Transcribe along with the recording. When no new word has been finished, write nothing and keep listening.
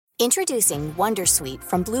Introducing Wondersuite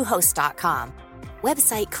from Bluehost.com.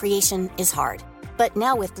 Website creation is hard, but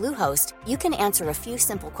now with Bluehost, you can answer a few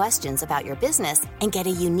simple questions about your business and get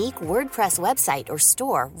a unique WordPress website or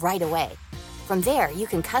store right away. From there, you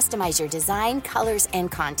can customize your design, colors,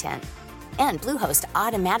 and content. And Bluehost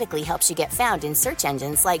automatically helps you get found in search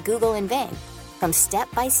engines like Google and Bing. From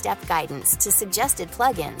step-by-step guidance to suggested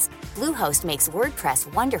plugins, Bluehost makes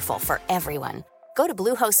WordPress wonderful for everyone. Go to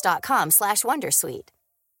bluehost.com/wondersuite.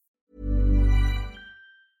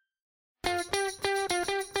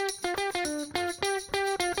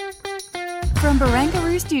 From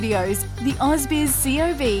Barangaroo Studios, the AusBiz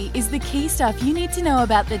COB is the key stuff you need to know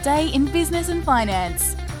about the day in business and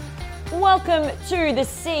finance. Welcome to the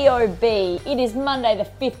COB. It is Monday the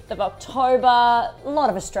 5th of October. A lot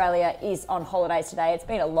of Australia is on holidays today. It's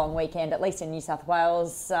been a long weekend, at least in New South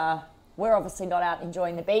Wales. We're obviously not out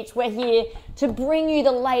enjoying the beach. We're here to bring you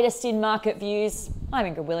the latest in market views. I'm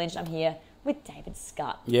Ingrid Willinge. I'm here with David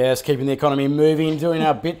Scott. Yes, keeping the economy moving, doing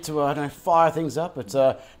our bit to fire things up. It's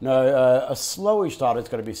a slowish start, it's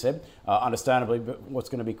got to be said, understandably, but what's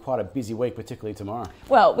going to be quite a busy week, particularly tomorrow.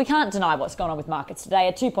 Well, we can't deny what's going on with markets today.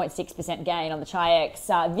 A 2.6% gain on the Chi-X.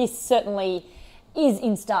 This certainly is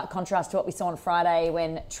in stark contrast to what we saw on Friday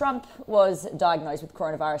when Trump was diagnosed with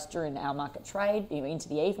coronavirus during our market trade into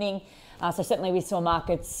the evening. So certainly we saw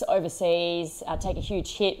markets overseas take a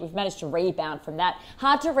huge hit. We've managed to rebound from that.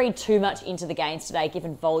 Hard to read too much into the gains today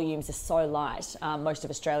given volumes are so light. Most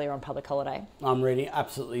of Australia on public holiday. I'm reading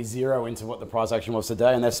absolutely zero into what the price action was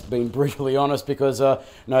today, and that's been brutally honest because you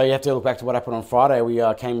have to look back to what happened on Friday. We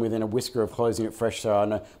came within a whisker of closing at fresh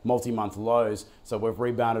multi-month lows. So we've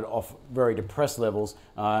rebounded off very depressed levels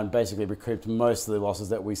and basically recouped most of the losses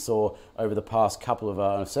that we saw over the past couple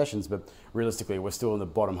of sessions. But realistically, we're still in the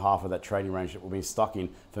bottom half of that trading range that we've been stuck in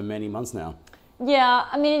for many months now. Yeah,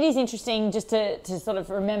 I mean, it is interesting just to sort of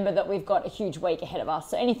remember that we've got a huge week ahead of us.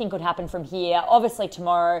 So anything could happen from here. Obviously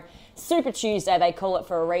tomorrow, Super Tuesday, they call it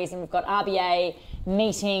for a reason. We've got RBA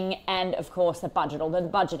meeting and, of course, the budget, or the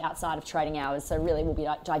budget outside of trading hours. So really we'll be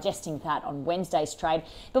digesting that on Wednesday's trade.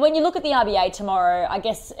 But when you look at the RBA tomorrow, I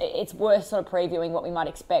guess it's worth sort of previewing what we might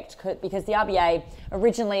expect because the RBA,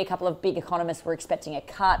 originally a couple of big economists were expecting a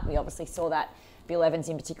cut. We obviously saw that. Bill Evans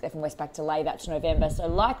in particular from Westpac delay that to November. So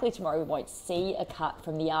likely tomorrow we won't see a cut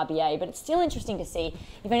from the RBA, but it's still interesting to see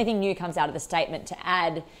if anything new comes out of the statement to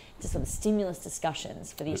add to sort of stimulus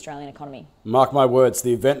discussions for the Australian economy. Mark my words,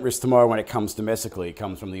 the event risk tomorrow when it comes domestically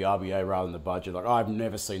comes from the RBA rather than the budget. Like I've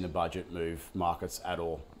never seen the budget move markets at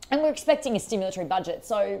all. And we're expecting a stimulatory budget,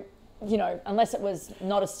 so unless it was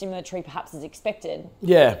not as stimulatory perhaps as expected,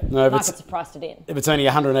 markets have priced it in. If it's only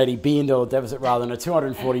a $180 billion deficit rather than a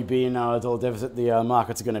 $240 billion deficit, the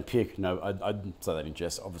markets are going to pick. No, I'd say that in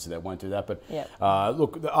jest. Obviously, they won't do that. But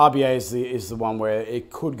look, the RBA is the one where it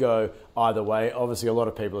could go either way. Obviously, a lot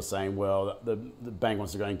of people are saying, well, the bank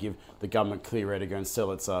wants to go and give the government clear air to go and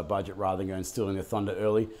sell its budget rather than go and stealing the thunder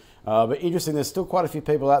early. But interesting, there's still quite a few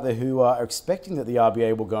people out there who are expecting that the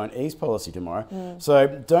RBA will go and ease policy tomorrow. So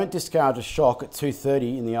don't discount a shock at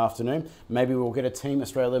 2:30 in the afternoon. Maybe we'll get a Team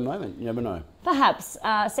Australia moment. You never know. Perhaps.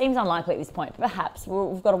 Seems unlikely at this point, but perhaps.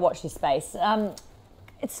 We've got to watch this space.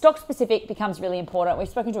 It's stock specific becomes really important. We've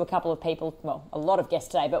spoken to a couple of people, well, a lot of guests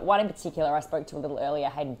today, but one in particular I spoke to a little earlier,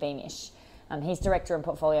 Hayden Beamish. He's Director and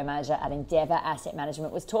Portfolio Manager at Endeavour Asset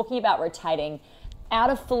Management, was talking about rotating out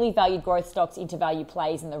of fully valued growth stocks into value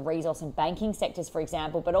plays in the resource and banking sectors, for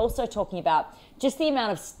example, but also talking about just the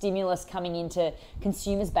amount of stimulus coming into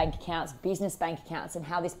consumers' bank accounts, business bank accounts, and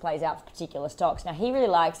how this plays out for particular stocks. Now, he really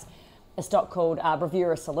likes a stock called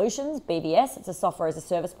Bravura Solutions, BVS. It's a software as a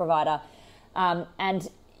service provider. And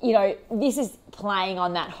this is playing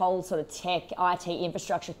on that whole sort of tech, IT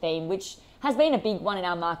infrastructure theme, which has been a big one in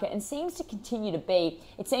our market and seems to continue to be.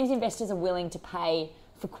 It seems investors are willing to pay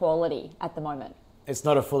for quality at the moment. It's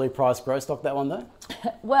not a fully priced growth stock, that one, though?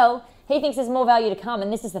 Well, he thinks there's more value to come,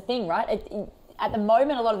 and this is the thing, right? At the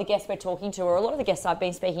moment, a lot of the guests we're talking to, or a lot of the guests I've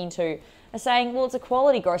been speaking to, are saying, well, it's a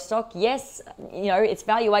quality growth stock. Yes, its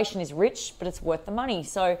valuation is rich, but it's worth the money.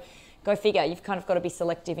 So go figure. You've kind of got to be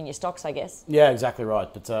selective in your stocks, I guess. Yeah, exactly right.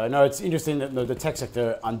 But no, it's interesting that the tech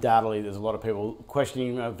sector, undoubtedly, there's a lot of people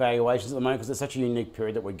questioning valuations at the moment because it's such a unique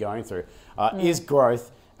period that we're going through. Is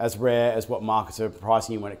growth as rare as what markets are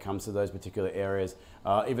pricing in when it comes to those particular areas?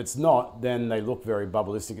 If it's not, then they look very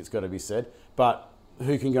bubblistic, it's got to be said. But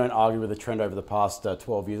who can go and argue with the trend over the past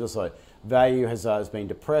 12 years or so? Value has been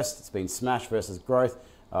depressed, it's been smashed versus growth.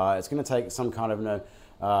 It's going to take some kind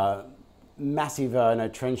of massive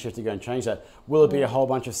trend shift to go and change that. Will it be a whole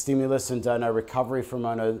bunch of stimulus and recovery from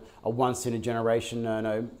a once in a generation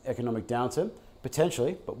economic downturn?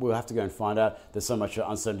 Potentially, but we'll have to go and find out. There's so much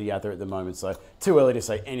uncertainty out there at the moment, so too early to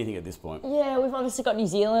say anything at this point. Yeah, we've obviously got New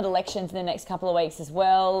Zealand elections in the next couple of weeks as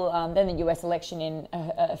well, then the US election in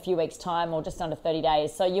a few weeks' time, or just under 30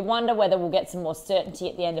 days. So you wonder whether we'll get some more certainty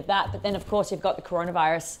at the end of that. But then, of course, you've got the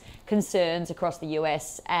coronavirus concerns across the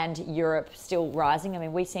US and Europe still rising. I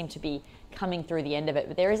mean, we seem to be coming through the end of it,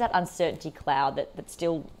 but there is that uncertainty cloud that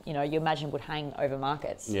still, you imagine would hang over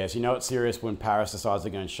markets. Yes, it's serious when Paris decides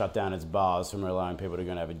they're going to shut down its bars from allowing people to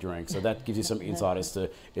go and have a drink. So that gives you some insight as to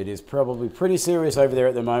it is probably pretty serious over there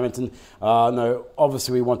at the moment. And no,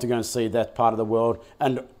 obviously we want to go and see that part of the world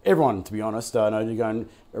and everyone, to be honest, to go and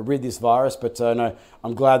rid this virus. But no,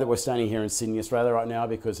 I'm glad that we're standing here in Sydney, Australia right now,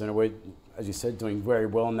 because we're, as you said, doing very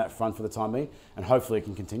well on that front for the time being, and hopefully it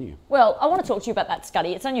can continue. Well, I want to talk to you about that,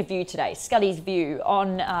 Scuddy. It's on your view today. Scuddy's view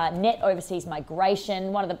on net overseas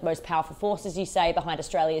migration, one of the most powerful forces, you say, behind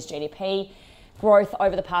Australia's GDP growth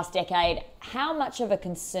over the past decade. How much of a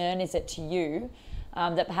concern is it to you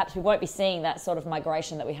that perhaps we won't be seeing that sort of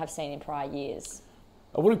migration that we have seen in prior years?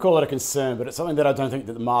 I wouldn't call it a concern, but it's something that I don't think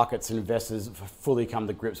that the markets and investors fully come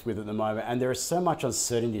to grips with at the moment. And there is so much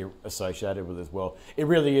uncertainty associated with it as well. It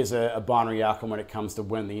really is a binary outcome when it comes to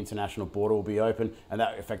when the international border will be open, and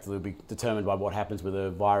that effectively will be determined by what happens with a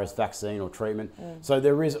virus, vaccine or treatment. So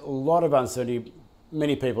there is a lot of uncertainty.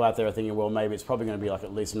 Many people out there are thinking, well, maybe it's probably going to be like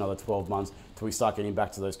at least another 12 months till we start getting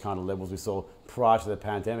back to those kind of levels we saw prior to the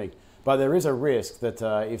pandemic. But there is a risk that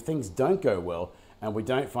if things don't go well, and we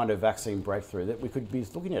don't find a vaccine breakthrough, that we could be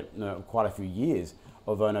looking at quite a few years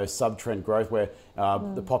of sub-trend growth where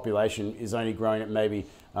the population is only growing at maybe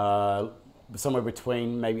somewhere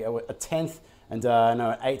between maybe a tenth and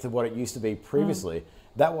an eighth of what it used to be previously.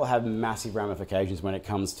 That will have massive ramifications when it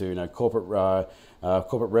comes to corporate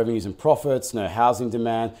revenues and profits, housing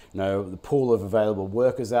demand, the pool of available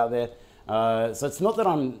workers out there. So it's not that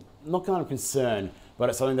I'm not kind of concerned, but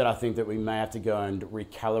it's something that I think that we may have to go and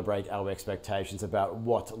recalibrate our expectations about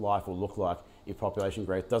what life will look like if population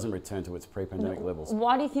growth doesn't return to its pre-pandemic levels.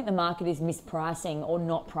 Why do you think the market is mispricing or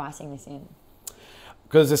not pricing this in?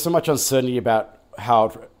 Because there's so much uncertainty about how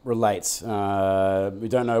it relates. We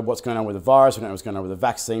don't know what's going on with the virus, we don't know what's going on with the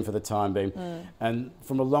vaccine for the time being. And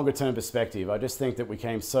from a longer term perspective, I just think that we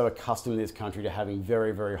became so accustomed in this country to having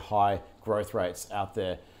very, very high growth rates out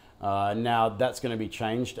there. Now that's going to be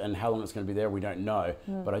changed, and how long it's going to be there, we don't know.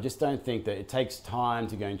 But I just don't think that it takes time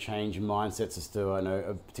to go and change mindsets as to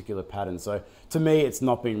a particular pattern. So to me, it's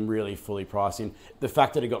not been really fully priced in. The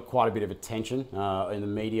fact that it got quite a bit of attention in the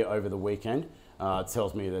media over the weekend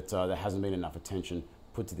tells me that there hasn't been enough attention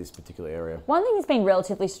put to this particular area. One thing that's been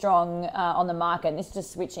relatively strong on the market, and this is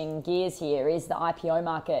just switching gears here, is the IPO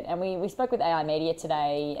market. And we spoke with AI Media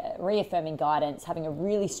today, reaffirming guidance, having a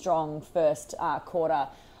really strong first quarter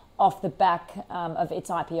off the back of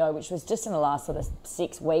its IPO, which was just in the last sort of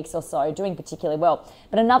 6 weeks or so, doing particularly well.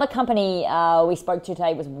 But another company we spoke to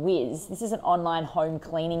today was Wiz. This is an online home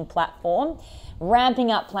cleaning platform,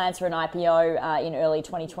 ramping up plans for an IPO in early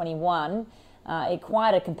 2021. It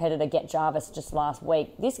acquired a competitor, Get Jarvis, just last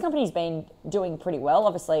week. This company's been doing pretty well.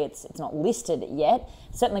 Obviously, it's not listed yet.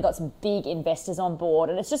 Certainly got some big investors on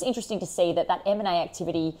board. And it's just interesting to see that M&A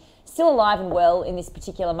activity still alive and well in this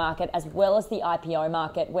particular market, as well as the IPO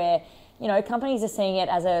market, where companies are seeing it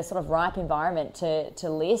as a sort of ripe environment to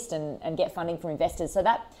list and get funding from investors. So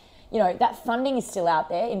that that funding is still out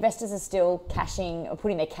there. Investors are still cashing or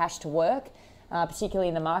putting their cash to work. Particularly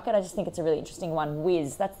in the market. I just think it's a really interesting one.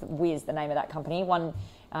 Wiz, that's Wiz, the name of that company. One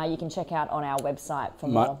you can check out on our website for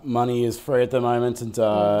more. Money is free at the moment, and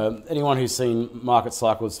anyone who's seen market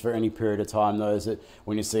cycles for any period of time knows that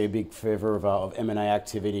when you see a big fervour of M&A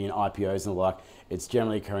activity and IPOs and the like, it's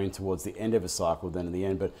generally occurring towards the end of a cycle than in the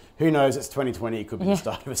end. But who knows, it's 2020, it could be the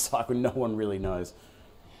start of a cycle, no one really knows.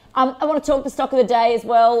 I want to talk the stock of the day as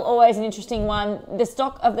well, always an interesting one. The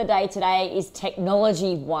stock of the day today is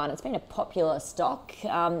Technology One. It's been a popular stock.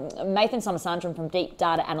 Nathan Somasundram from Deep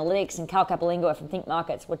Data Analytics and Carl Capolingua from Think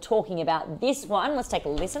Markets were talking about this one. Let's take a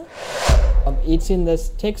listen. It's in the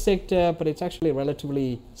tech sector, but it's actually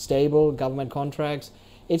relatively stable, government contracts.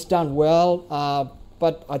 It's done well,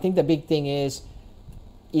 but I think the big thing is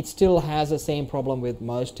it still has the same problem with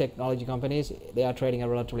most technology companies. They are trading a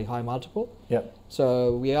relatively high multiple. Yep.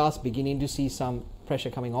 So we are beginning to see some pressure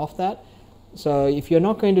coming off that. So if you're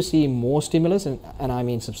not going to see more stimulus, and I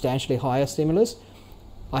mean substantially higher stimulus,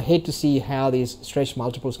 I hate to see how these stretched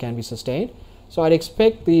multiples can be sustained. So I'd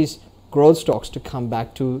expect these growth stocks to come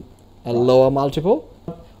back to a lower multiple.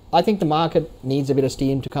 I think the market needs a bit of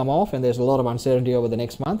steam to come off, and there's a lot of uncertainty over the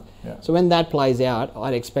next month. Yeah. So when that plays out,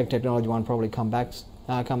 I'd expect Technology One probably come back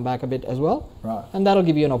a bit as well. Right. And that'll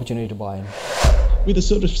give you an opportunity to buy in. with a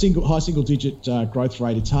sort of high single-digit growth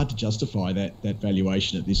rate, it's hard to justify that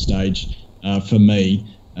valuation at this stage for me.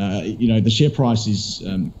 The share price is,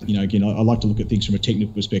 again, I like to look at things from a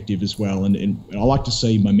technical perspective as well, and I like to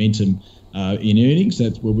see momentum in earnings.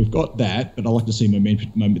 We've got that, but I like to see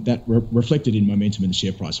that reflected in momentum in the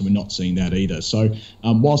share price, and we're not seeing that either. So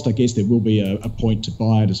whilst I guess there will be a point to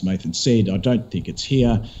buy it, as Nathan said, I don't think it's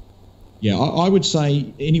here. Yeah, I would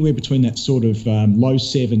say anywhere between that sort of low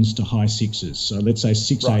sevens to high sixes. So let's say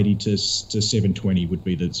 680 to 720 would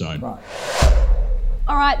be the zone. Right.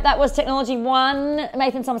 All right, that was Technology One.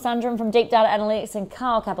 Nathan Somasundram from Deep Data Analytics and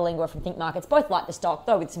Carl Capilingua from Think Markets. Both like the stock,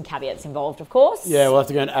 though with some caveats involved, of course. Yeah, we'll have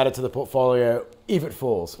to go and add it to the portfolio if it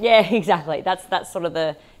falls. Yeah, exactly. That's sort of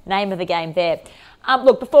the name of the game there.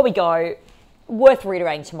 Look, before we go, worth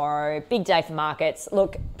reiterating tomorrow, big day for markets.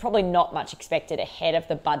 Look, probably not much expected ahead of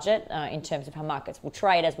the budget in terms of how markets will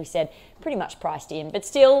trade. As we said, pretty much priced in. But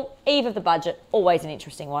still, eve of the budget, always an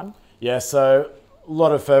interesting one. Yeah, so a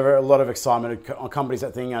lot of fervour, a lot of excitement on companies.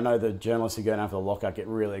 That thing, I know the journalists who go down for the lockout get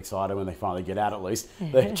really excited when they finally get out. At least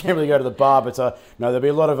they generally go to the bar, but there'll be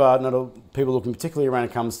a lot of people looking particularly around when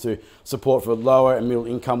it comes to support for lower and middle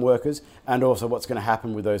income workers, and also what's going to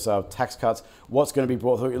happen with those tax cuts. What's going to be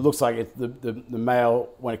brought through? It looks like the mail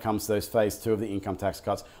when it comes to those phase 2 of the income tax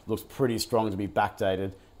cuts looks pretty strong to be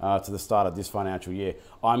backdated to the start of this financial year.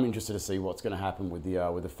 I'm interested to see what's going to happen with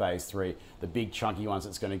the phase 3, the big chunky ones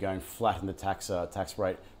that's going to go and flatten the tax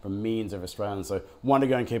rate for millions of Australians. So one to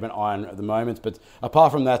go and keep an eye on at the moment. But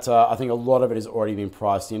apart from that, I think a lot of it has already been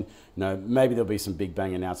priced in. Maybe there'll be some big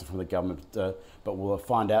bang announcement from the government, but we'll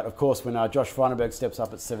find out, of course, when Josh Frydenberg steps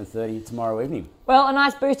up at 7:30 tomorrow evening. Well, a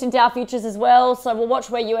nice boost in Dow futures as well. So we'll watch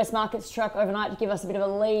where US markets track overnight to give us a bit of a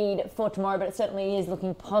lead for tomorrow. But it certainly is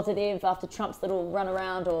looking positive after Trump's little run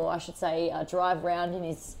around, or I should say drive around in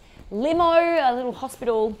his limo, a little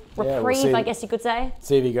hospital reprieve, I guess you could say.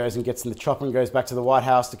 See if he goes and gets in the chopper and goes back to the White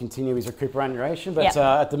House to continue his recuperation. But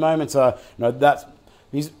at the moment, that's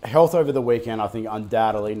his health over the weekend. I think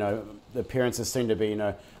undoubtedly, the appearances seem to be,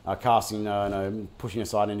 casting, pushing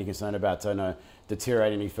aside any concern about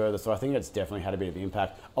deteriorating any further. So I think that's definitely had a bit of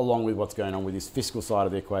impact, along with what's going on with his fiscal side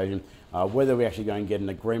of the equation. Whether we actually go and get an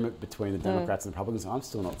agreement between the Democrats and Republicans, I'm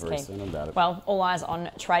still not very certain about it. Well, all eyes on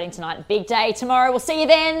trading tonight. Big day tomorrow. We'll see you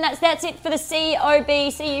then. That's it for the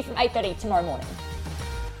COB. See you from 8:30 tomorrow morning.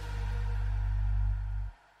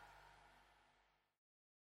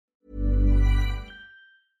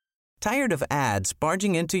 Tired of ads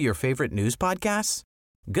barging into your favorite news podcasts?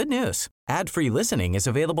 Good news. Ad-free listening is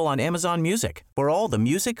available on Amazon Music for all the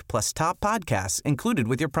music plus top podcasts included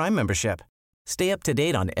with your Prime membership. Stay up to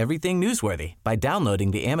date on everything newsworthy by downloading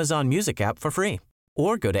the Amazon Music app for free,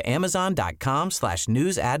 or go to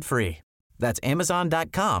amazon.com/news ad free. That's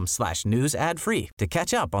amazon.com/news ad free to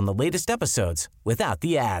catch up on the latest episodes without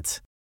the ads.